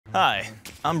Hi,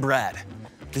 I'm Brad,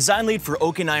 design lead for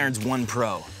Oak & Iron's One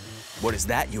Pro. What is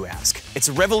that, you ask? It's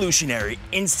a revolutionary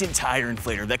instant tire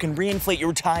inflator that can reinflate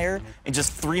your tire in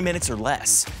just 3 minutes or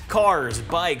less. Cars,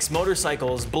 bikes,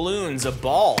 motorcycles, balloons, a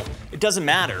ball, it doesn't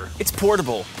matter. It's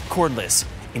portable, cordless,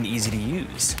 and easy to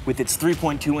use. With its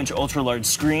 3.2-inch ultra-large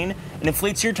screen, it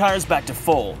inflates your tires back to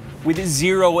full with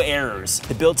 0 errors.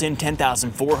 The built-in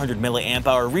 10,400 milliamp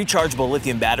hour rechargeable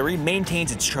lithium battery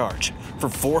maintains its charge for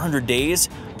 400 days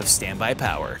of standby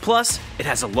power. Plus, it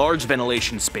has a large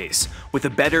ventilation space with a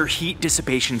better heat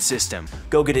dissipation system.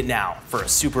 Go get it now for a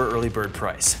super early bird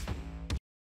price.